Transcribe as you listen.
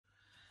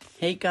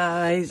Hey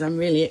guys, I'm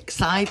really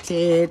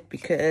excited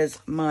because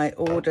my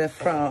order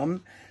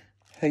from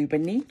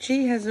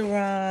Hobonichi has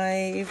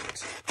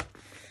arrived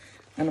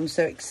and I'm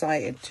so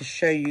excited to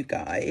show you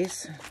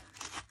guys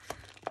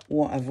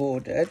what I've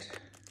ordered.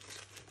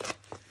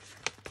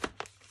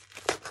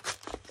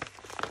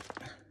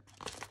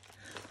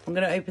 I'm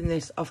going to open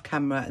this off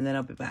camera and then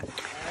I'll be back.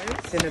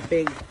 It's in a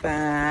big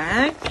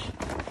bag.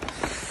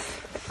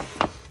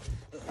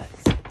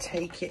 Let's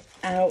take it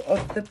out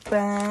of the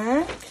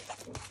bag.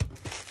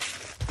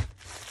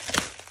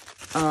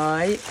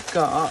 I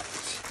got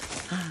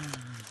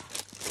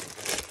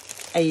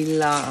a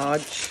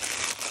large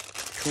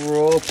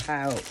drawer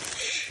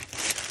pouch.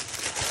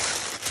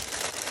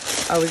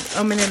 I was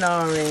umming and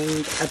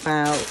ahhing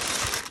about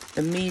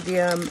the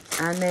medium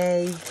and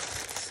a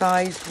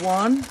sized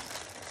one.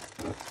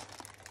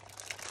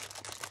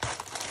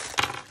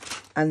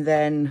 And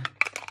then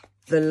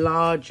the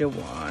larger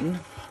one.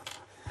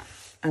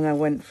 And I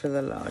went for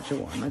the larger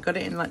one. I got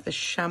it in like the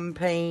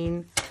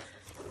champagne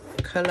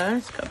colour.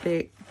 It's got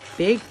a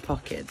big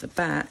pocket at the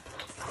back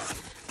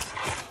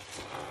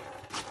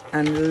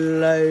and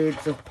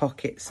loads of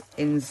pockets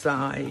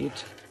inside.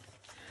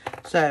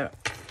 So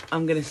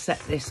I'm going to set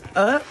this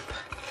up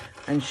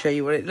and show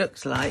you what it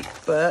looks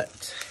like,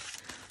 but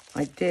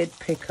I did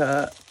pick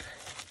up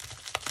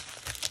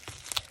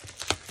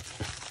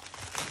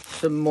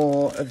some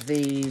more of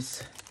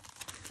these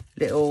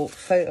little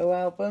photo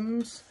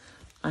albums.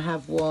 I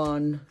have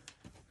one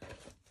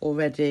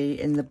already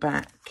in the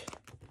back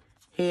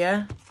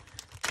here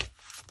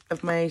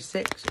of my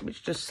A6,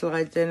 which just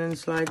slides in and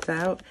slides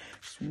out.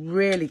 It's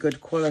really good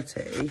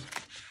quality.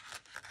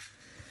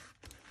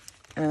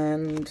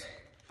 And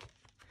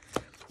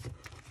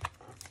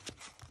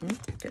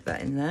get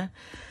that in there.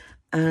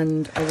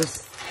 And I was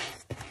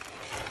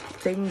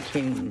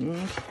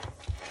thinking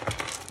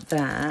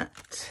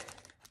that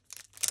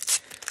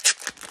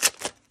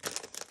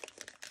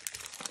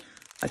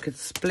I could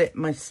split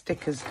my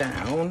stickers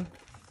down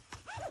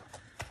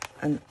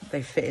and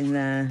they fit in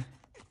there.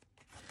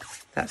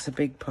 That's a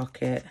big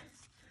pocket.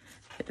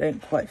 They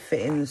don't quite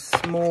fit in the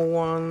small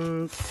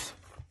ones.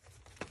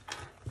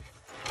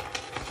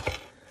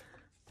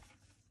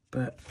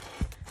 But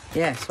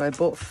yeah, so I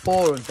bought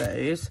 4 of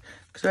those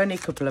because they're only a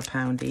couple of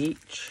 £1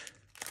 each.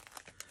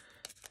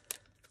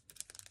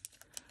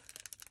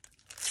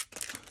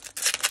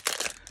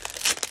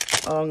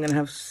 Oh, I'm going to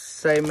have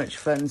so much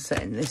fun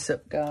setting this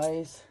up,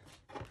 guys.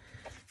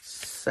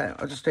 So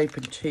I'll just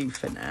open 2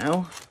 for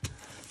now.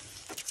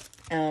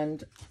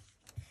 And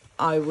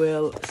I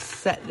will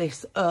set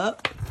this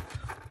up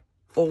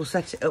or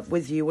set it up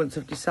with you once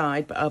I've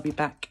decided, but I'll be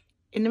back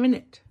in a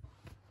minute.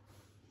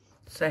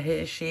 So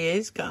here she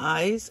is,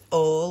 guys,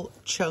 all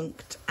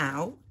chunked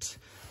out.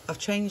 I've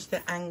changed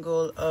the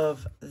angle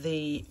of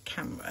the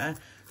camera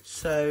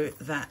so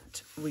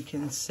that we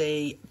can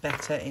see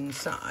better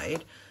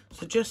inside.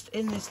 So just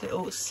in this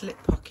little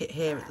slip pocket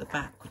here at the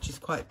back, which is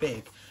quite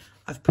big,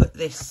 I've put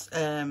this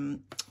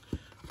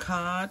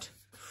card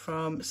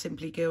from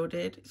Simply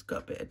Gilded. It's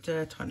got a bit of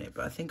dirt on it,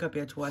 but I think I'll be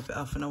able to wipe it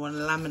off, and I want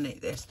to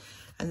laminate this.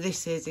 And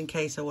this is in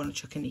case I want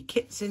to chuck any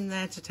kits in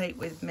there to take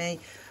with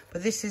me.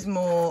 But this is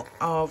more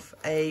of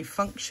a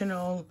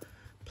functional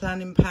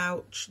planning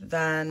pouch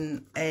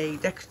than a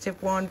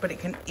decorative one, but it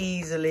can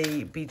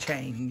easily be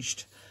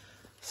changed.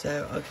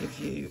 So I'll give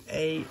you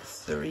a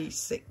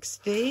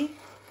 360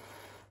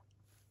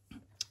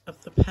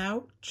 of the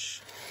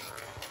pouch.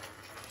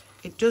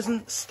 It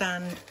doesn't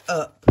stand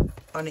up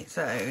on its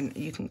own.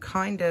 You can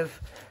kind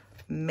of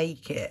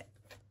make it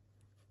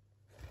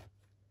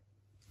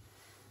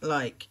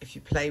like if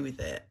you play with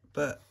it,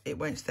 but it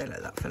won't stay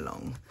like that for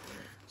long.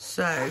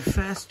 So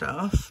first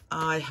off,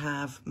 I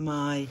have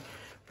my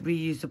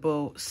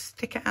reusable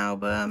sticker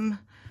album,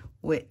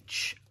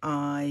 which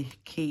I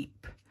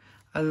keep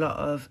a lot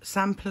of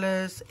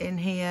samplers in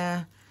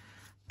here,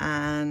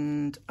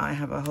 and I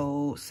have a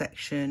whole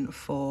section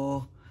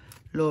for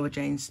Laura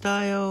Jane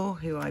Style,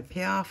 who I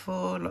PR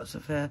for, lots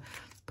of her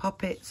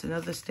poppets and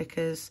other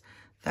stickers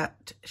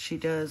that she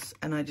does,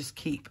 and I just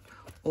keep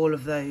all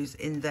of those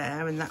in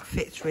there, and that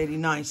fits really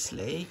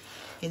nicely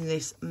in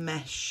this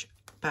mesh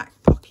back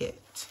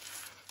pocket.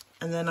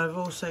 And then I've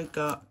also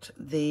got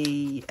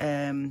the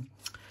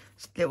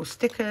little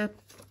sticker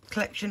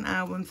collection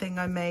album thing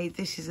I made.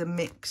 This is a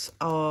mix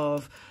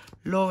of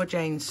Laura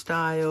Jane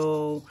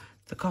Style,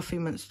 the Coffee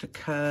Monster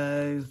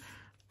Co,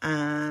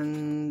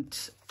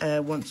 and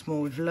Once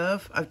More With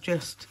Love. I've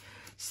just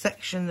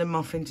sectioned them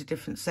off into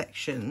different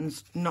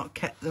sections, not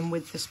kept them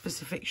with the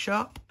specific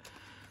shop.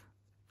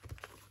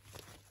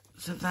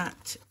 So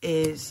that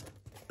is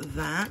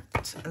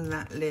that, and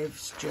that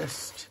lives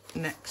just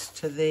next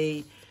to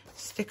the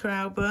sticker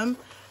album.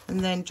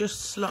 And then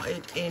just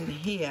slotted in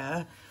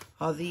here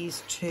are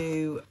these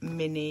 2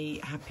 mini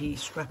Happy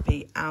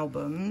Scrappy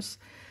albums.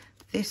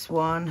 This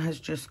one has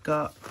just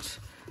got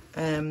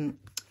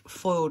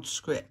foiled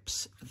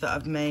scripts that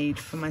I've made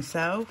for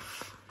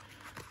myself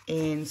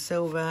in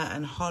silver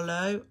and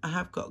hollow. I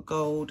have got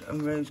gold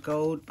and rose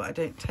gold, but I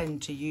don't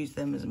tend to use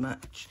them as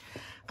much.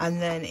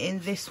 And then in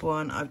this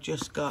one, I've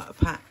just got a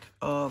pack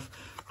of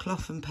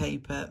cloth and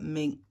paper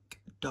mink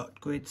dot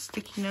grid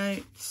sticky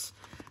notes.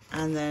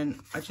 And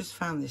then I just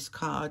found this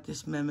card,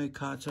 this memo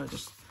card, so I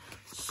just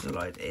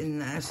slide it in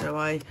there so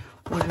I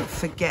wouldn't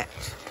forget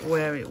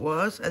where it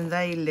was. And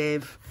they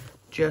live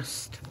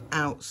just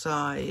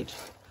outside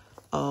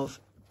of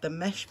the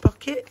mesh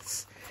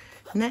pockets.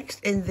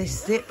 Next, in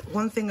this zip,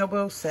 one thing I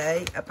will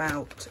say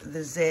about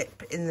the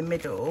zip in the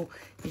middle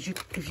is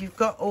if you've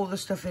got all the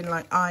stuff in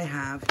like I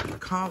have, you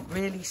can't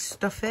really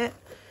stuff it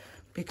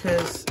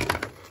because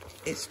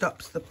it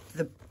stops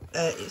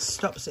it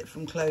stops it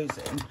from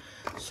closing.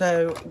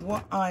 So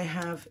what I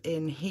have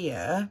in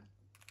here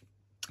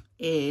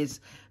is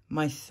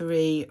my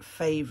 3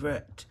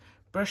 favourite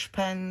brush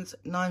pens,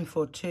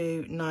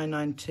 942,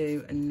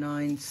 992 and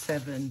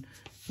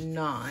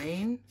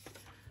 979.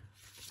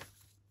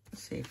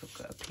 Let's see if I've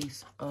got a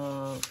piece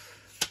of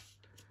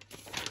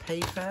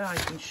paper I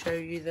can show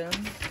you them.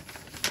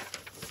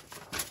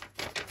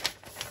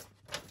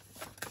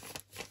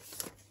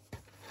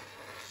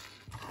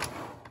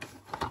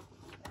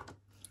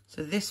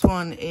 So this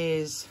one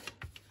is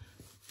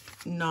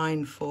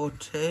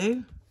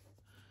 942.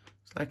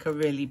 It's like a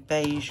really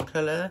beige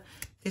colour.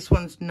 This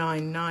one's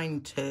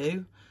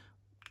 992,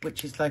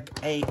 which is like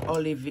a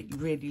olive,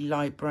 really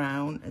light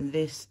brown. And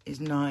this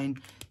is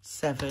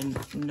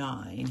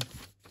 979.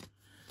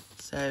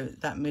 So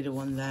that middle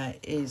one there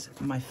is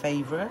my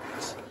favourite.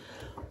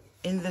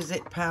 In the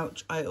zip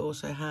pouch, I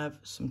also have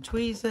some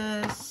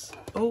tweezers.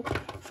 Oh,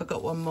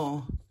 forgot one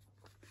more.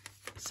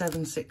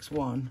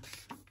 761,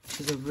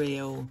 which is a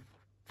real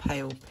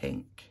pale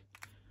pink.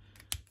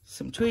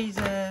 Some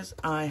tweezers.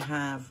 I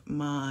have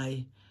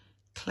my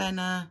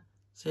Clenna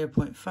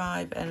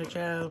 0.5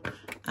 Energel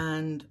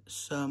and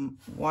some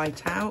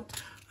whiteout.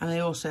 And I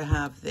also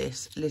have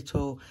this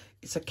little,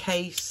 it's a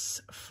case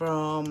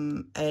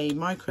from a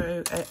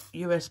micro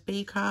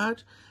USB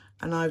card.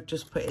 And I've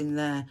just put in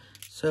there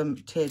some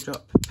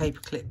teardrop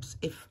paper clips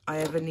if I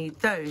ever need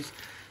those.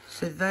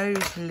 So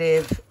those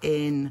live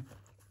in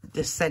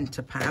the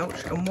centre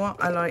pouch. And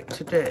what I like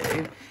to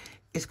do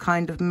is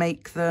kind of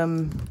make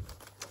them,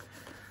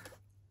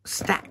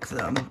 stack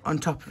them on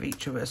top of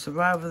each other. So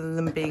rather than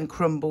them being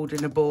crumbled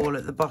in a ball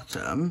at the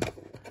bottom,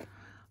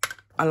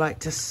 I like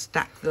to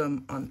stack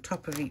them on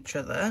top of each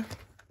other.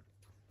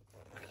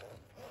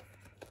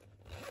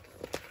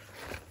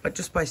 But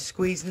just by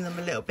squeezing them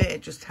a little bit,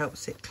 it just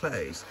helps it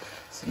close.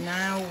 So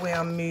now we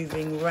are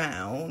moving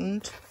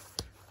round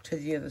to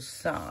the other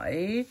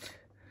side.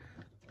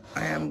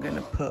 I am going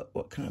to put,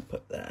 what can I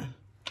put there?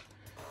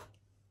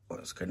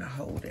 What's going to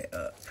hold it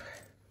up?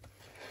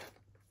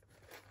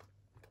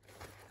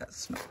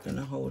 That's not going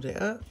to hold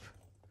it up.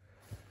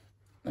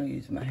 I'll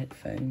use my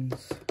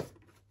headphones.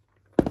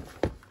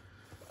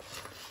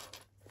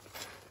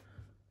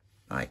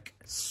 Like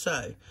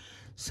so.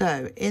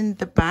 So in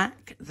the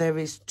back there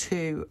is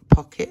 2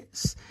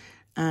 pockets,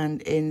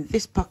 and in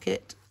this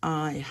pocket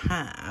I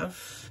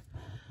have,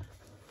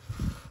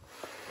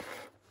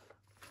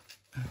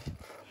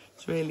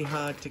 it's really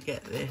hard to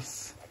get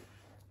this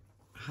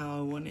how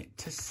I want it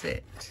to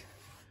sit.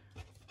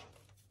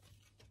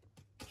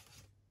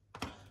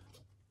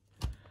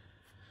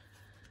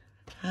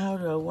 How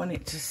do I want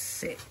it to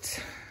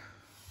sit?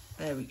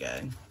 There we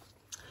go.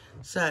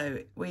 So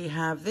we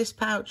have this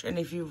pouch, and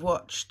if you've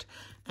watched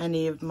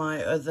any of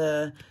my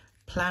other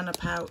planner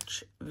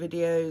pouch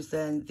videos,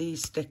 then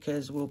these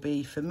stickers will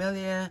be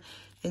familiar.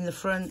 In the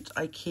front,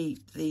 I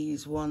keep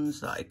these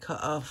ones that I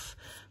cut off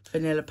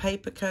Vanilla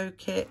Paper Co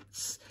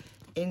kits.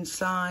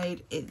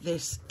 Inside,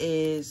 this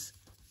is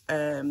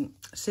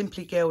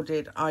Simply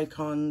Gilded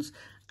Icons,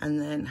 and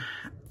then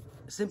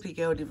Simply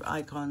Gilded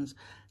Icons,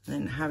 and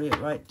then Harriet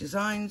Wright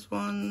Designs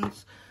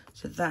ones.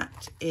 So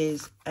that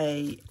is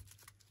an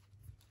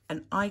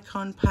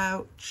icon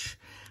pouch.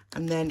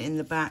 And then in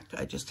the back,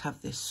 I just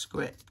have this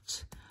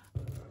script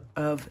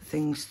of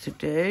things to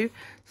do.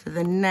 So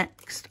the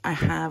next, I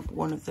have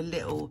one of the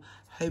little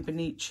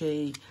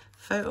Hobonichi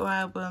photo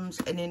albums.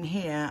 And in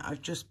here,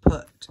 I've just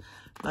put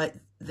like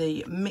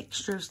the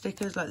mixture of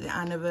stickers, like the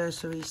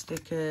anniversary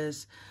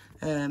stickers,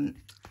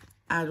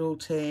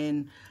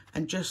 adulting,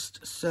 and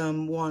just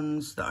some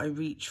ones that I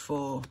reach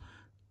for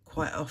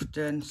quite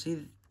often.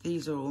 See,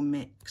 these are all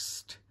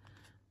mixed.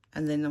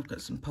 And then I've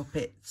got some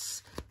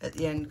poppets at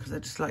the end because I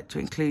just like to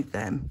include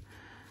them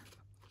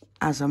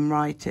as I'm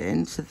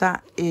writing. So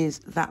that is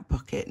that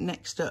pocket.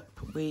 Next up,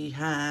 we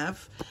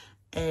have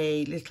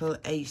a little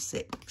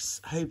A6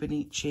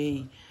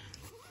 Hobonichi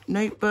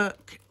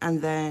notebook.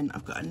 And then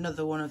I've got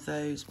another one of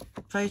those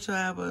photo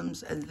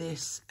albums. And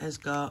this has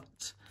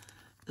got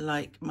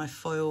like my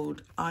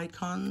foiled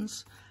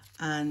icons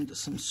and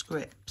some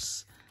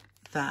scripts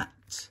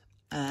that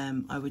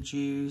I would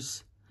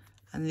use.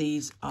 And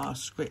these are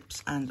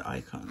scripts and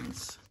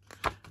icons.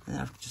 And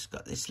I've just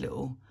got this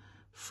little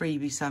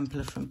freebie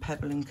sampler from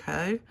Pebble &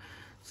 Co.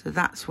 So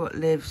that's what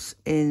lives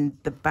in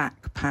the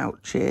back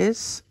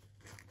pouches.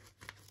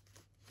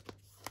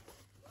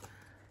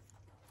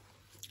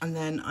 And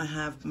then I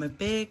have my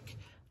big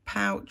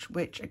pouch,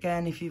 which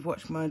again, if you've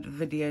watched my other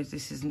videos,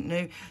 this isn't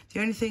new. The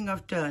only thing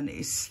I've done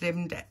is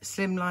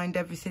slimlined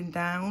everything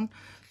down,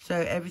 so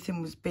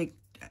everything was big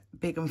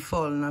and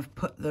full, and I've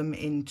put them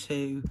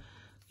into,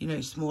 you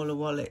know, smaller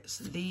wallets.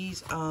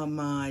 These are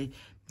my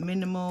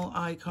minimal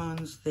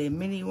icons, the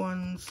mini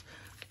ones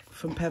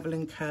from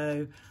Pebble &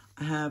 Co.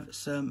 I have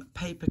some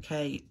Paper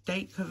K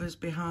date covers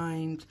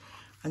behind,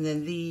 and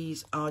then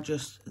these are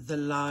just the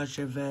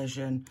larger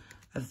version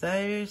of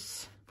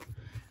those.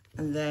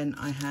 And then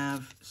I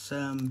have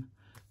some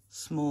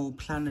small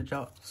planner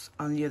dots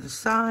on the other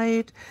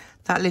side.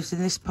 That lives in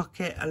this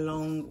pocket,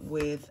 along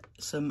with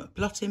some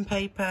blotting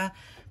paper,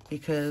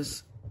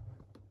 because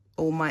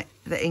all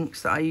the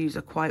inks that I use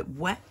are quite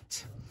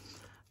wet.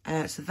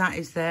 So that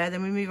is there.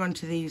 Then we move on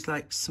to these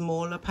like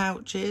smaller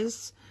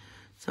pouches.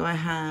 So I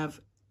have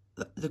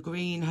the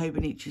green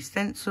Hobonichi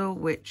stencil,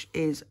 which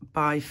is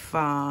by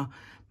far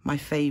my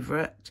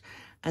favourite.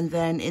 And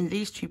then in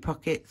these two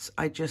pockets,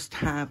 I just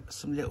have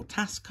some little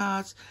task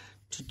cards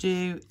to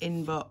do,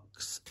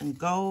 inbox and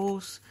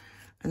goals.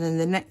 And then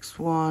the next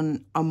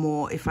one are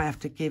more if I have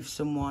to give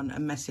someone a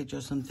message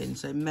or something.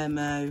 So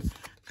memo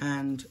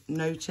and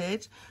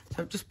noted.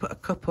 So I've just put a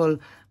couple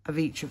of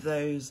each of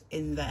those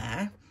in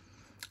there.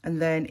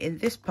 And then in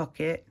this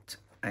pocket,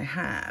 I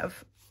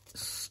have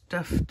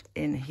stuffed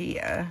in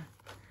here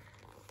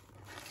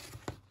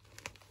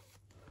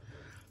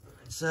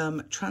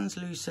some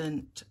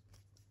translucent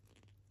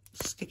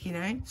sticky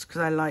notes,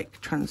 because I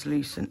like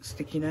translucent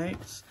sticky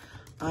notes.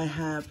 I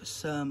have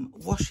some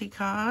washi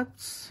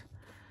cards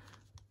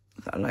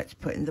that I like to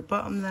put in the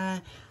bottom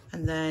there,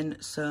 and then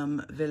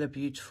some Villa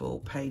Beautiful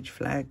page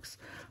flags.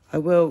 I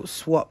will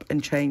swap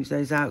and change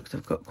those out because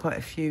I've got quite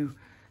a few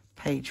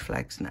page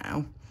flags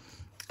now.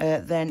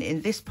 Then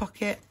in this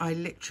pocket, I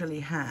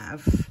literally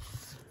have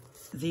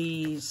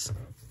these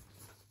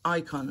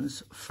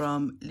icons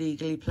from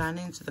Legally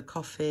Planning, so the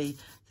coffee,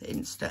 the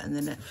Insta and the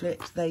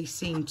Netflix. They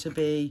seem to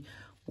be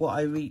what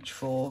I reach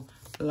for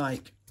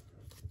like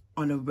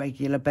on a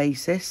regular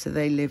basis, so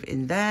they live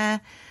in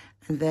there.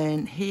 And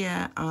then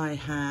here I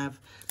have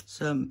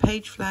some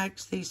page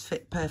flags. These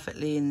fit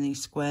perfectly in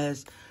these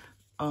squares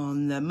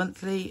on the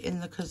monthly in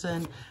the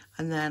Cousin.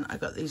 And then I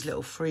got these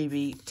little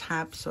freebie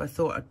tabs, so I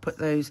thought I'd put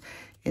those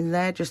in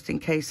there just in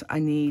case I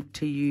need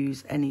to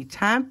use any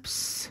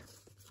tabs.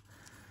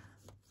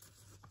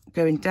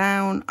 Going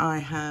down, I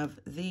have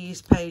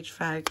these page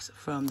flags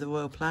from the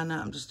Royal Planner.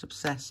 I'm just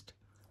obsessed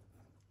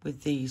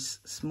with these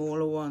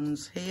smaller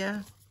ones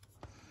here.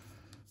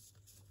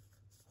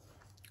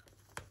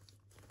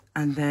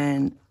 And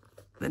then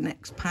the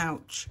next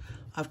pouch,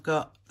 I've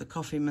got the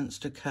Coffee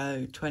Monster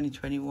Co.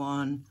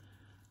 2021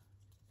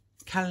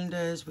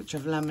 calendars, which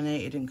I've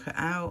laminated and cut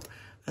out.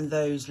 And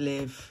those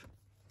live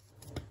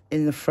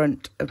in the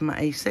front of my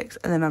A6.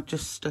 And then I've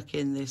just stuck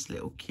in this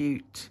little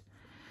cute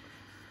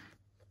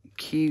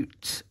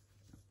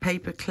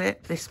paper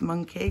clip, this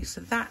monkey.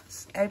 So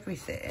that's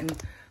everything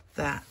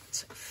that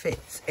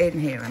fits in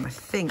here, and I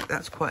think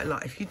that's quite a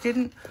lot. If you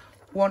didn't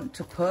want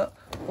to put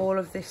all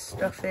of this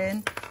stuff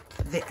in,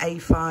 the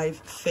A5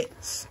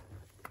 fits,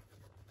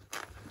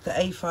 the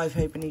A5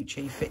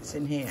 Hobonichi fits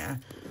in here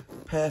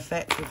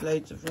perfect with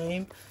loads of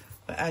room.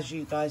 But as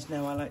you guys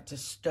know, I like to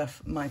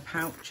stuff my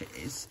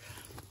pouches,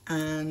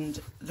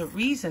 and the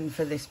reason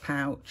for this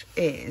pouch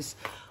is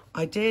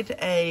I did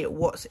a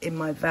what's in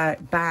my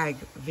bag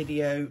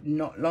video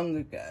not long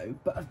ago,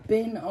 but I've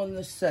been on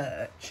the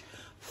search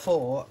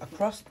for a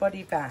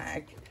crossbody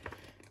bag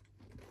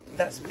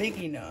that's big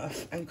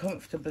enough and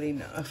comfortable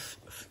enough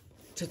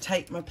to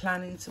take my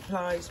planning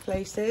supplies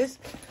places.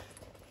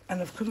 And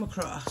I've come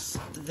across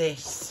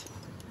this,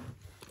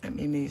 let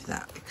me move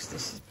that because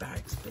this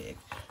bag's big,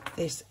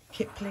 this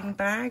Kipling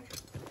bag.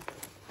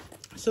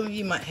 Some of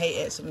you might hate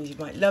it, some of you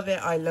might love it.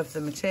 I love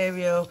the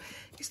material.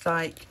 It's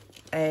like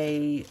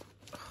a,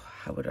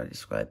 how would I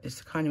describe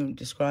this? I can't even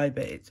describe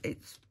it.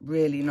 It's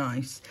really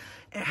nice.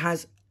 It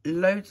has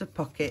loads of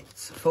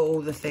pockets for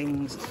all the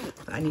things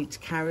that I need to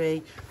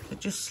carry. So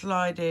just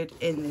slided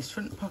in this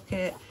front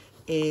pocket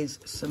is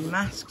some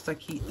masks. I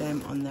keep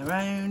them on their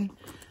own.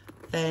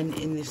 Then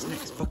in this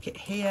next pocket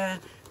here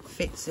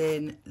fits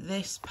in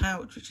this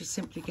pouch, which is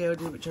Simply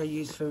Gilded, which I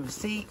use for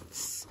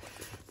receipts.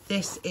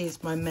 This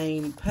is my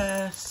main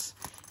purse.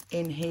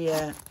 In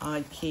here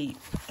I keep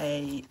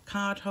a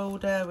card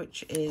holder,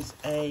 which is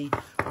a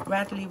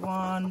Radley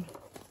one.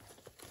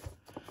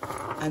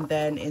 And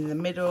then in the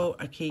middle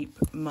I keep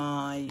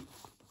my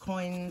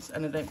coins,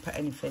 and I don't put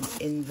anything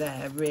in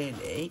there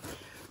really.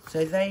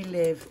 So they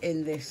live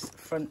in this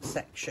front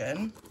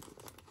section.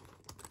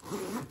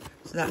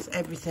 So that's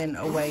everything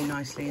away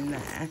nicely in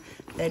there.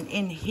 Then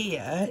in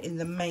here, in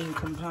the main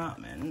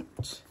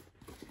compartment,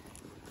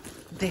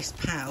 this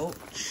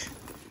pouch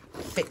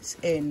fits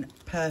in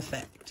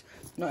perfect.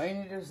 Not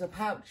only does the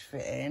pouch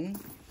fit in,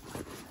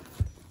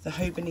 the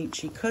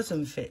Hobonichi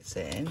Cousin fits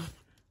in,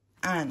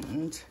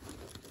 and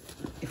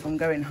if I'm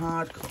going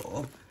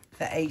hardcore,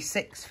 the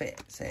A6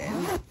 fits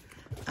in,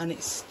 and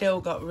it's still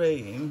got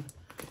room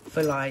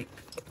for like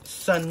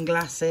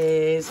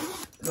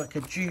sunglasses, like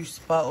a juice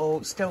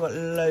bottle. Still got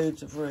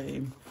loads of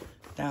room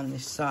down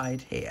this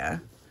side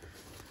here.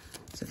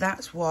 So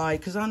that's why,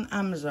 because on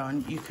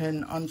Amazon, you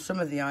can, on some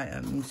of the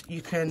items,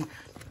 you can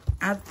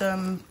add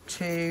them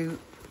to,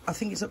 I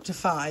think it's up to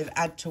 5,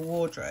 add to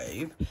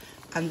wardrobe,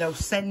 and they'll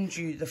send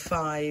you the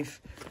 5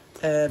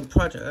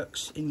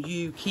 products, and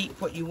you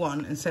keep what you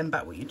want and send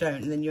back what you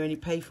don't, and then you only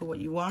pay for what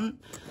you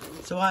want.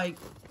 So I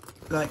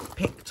like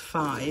picked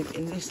 5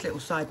 in this little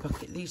side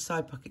pocket. These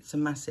side pockets are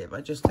massive.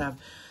 I just have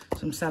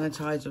some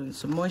sanitizer and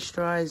some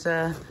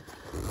moisturizer.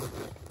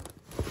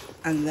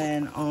 And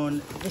then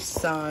on this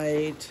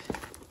side,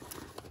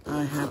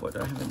 I have, what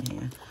do I have in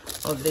here?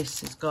 Oh,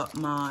 this has got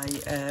my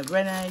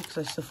Rene, because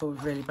I suffer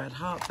with really bad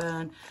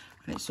heartburn.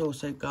 And it's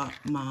also got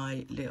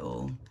my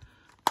little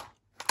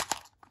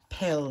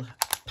pill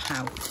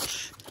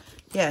pouch.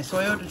 Yeah, so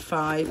I ordered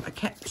 5. I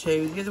kept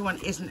 2. The other one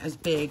isn't as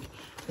big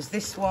as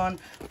this one,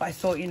 but I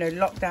thought, you know,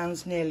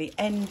 lockdown's nearly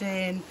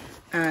ending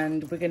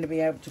and we're going to be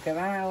able to go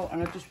out,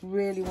 and I just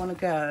really want to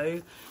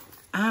go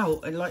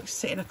out and like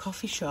sit in a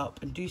coffee shop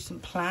and do some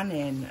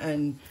planning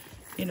and,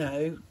 you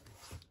know,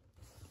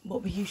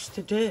 what we used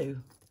to do.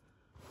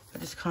 I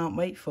just can't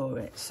wait for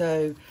it.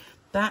 So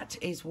that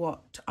is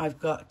what I've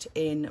got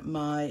in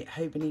my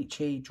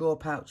Hobonichi drawer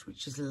pouch,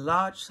 which is a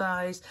large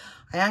size.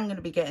 I am going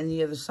to be getting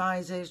the other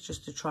sizes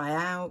just to try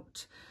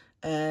out,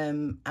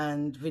 and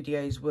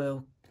videos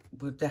will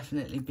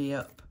definitely be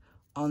up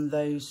on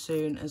those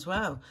soon as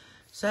well.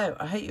 So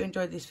I hope you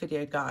enjoyed this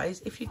video,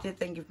 guys. If you did,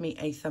 then give me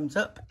a thumbs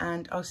up,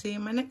 and I'll see you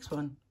in my next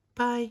one.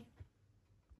 Bye.